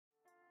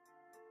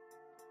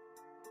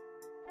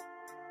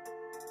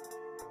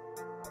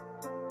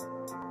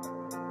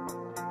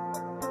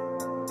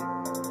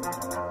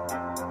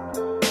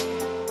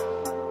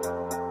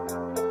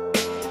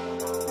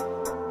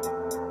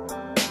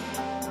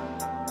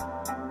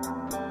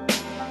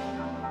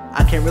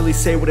can't really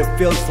say what it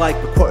feels like,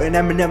 but quoting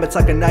Eminem, it's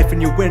like a knife in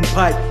your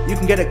windpipe. You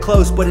can get it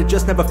close, but it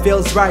just never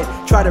feels right.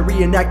 Try to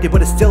reenact it,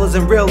 but it still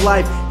isn't real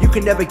life. You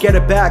can never get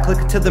it back, look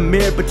into the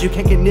mirror, but you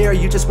can't get near.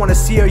 You just wanna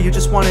see her, you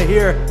just wanna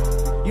hear.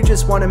 You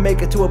just wanna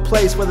make it to a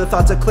place where the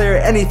thoughts are clear.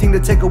 Anything to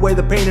take away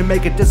the pain and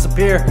make it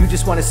disappear. You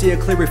just wanna see a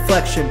clear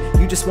reflection.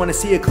 You just wanna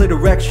see a clear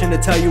direction to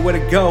tell you where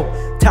to go.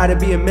 Tired of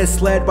being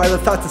misled by the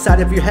thoughts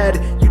inside of your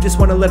head. You just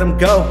wanna let them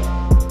go.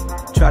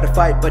 Try to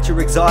fight, but you're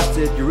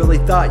exhausted. You really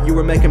thought you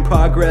were making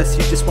progress.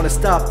 You just wanna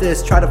stop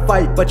this. Try to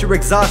fight, but you're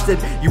exhausted.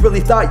 You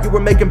really thought you were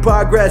making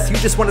progress. You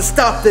just wanna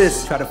stop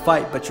this. Try to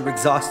fight, but you're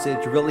exhausted.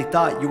 You really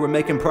thought you were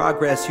making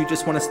progress. You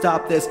just wanna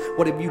stop this.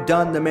 What have you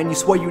done? The man you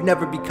swore you'd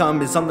never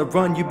become is on the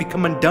run. You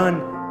become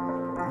undone.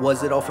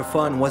 Was it all for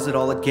fun? Was it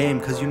all a game?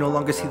 Cause you no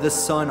longer see the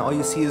sun. All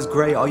you see is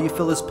gray. All you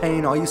feel is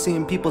pain. All you see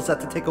in people's that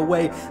to take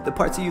away the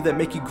parts of you that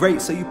make you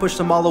great, so you push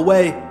them all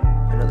away.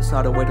 I know that's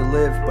not a way to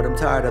live, but I'm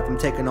tired of them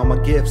taking all my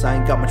gifts. I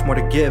ain't got much more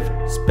to give.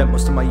 Spent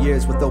most of my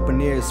years with open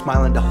ears,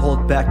 smiling to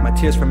hold back my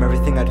tears from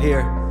everything I'd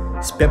hear.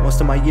 Spent most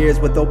of my years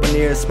with open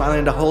ears,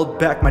 smiling to hold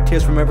back my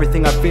tears from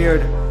everything I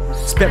feared.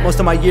 Spent most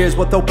of my years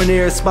with open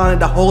ears, smiling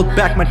to hold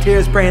back my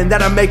tears, praying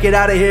that I make it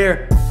out of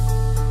here.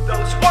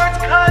 Those words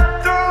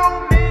cut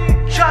through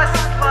me just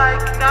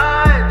like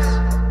knives.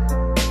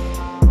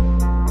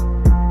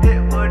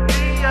 It would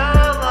be a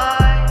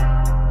lie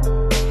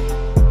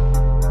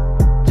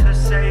to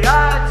say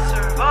I'd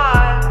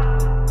survived.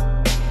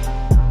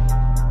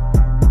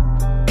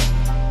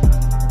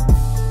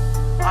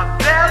 I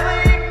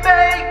barely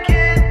make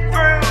it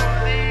through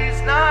these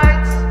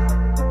nights.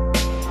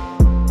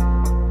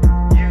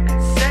 You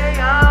can say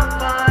I'm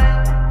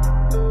fine,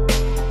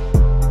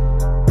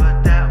 but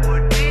that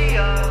would be a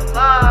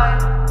lie.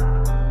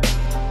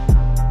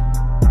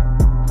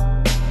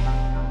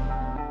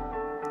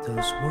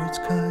 Those words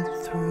cut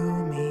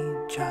through me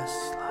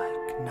just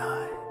like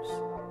knives.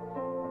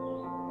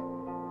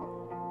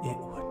 It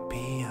would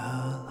be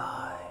a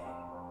lie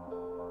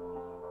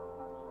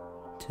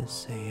to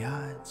say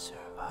I'd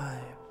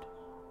survive.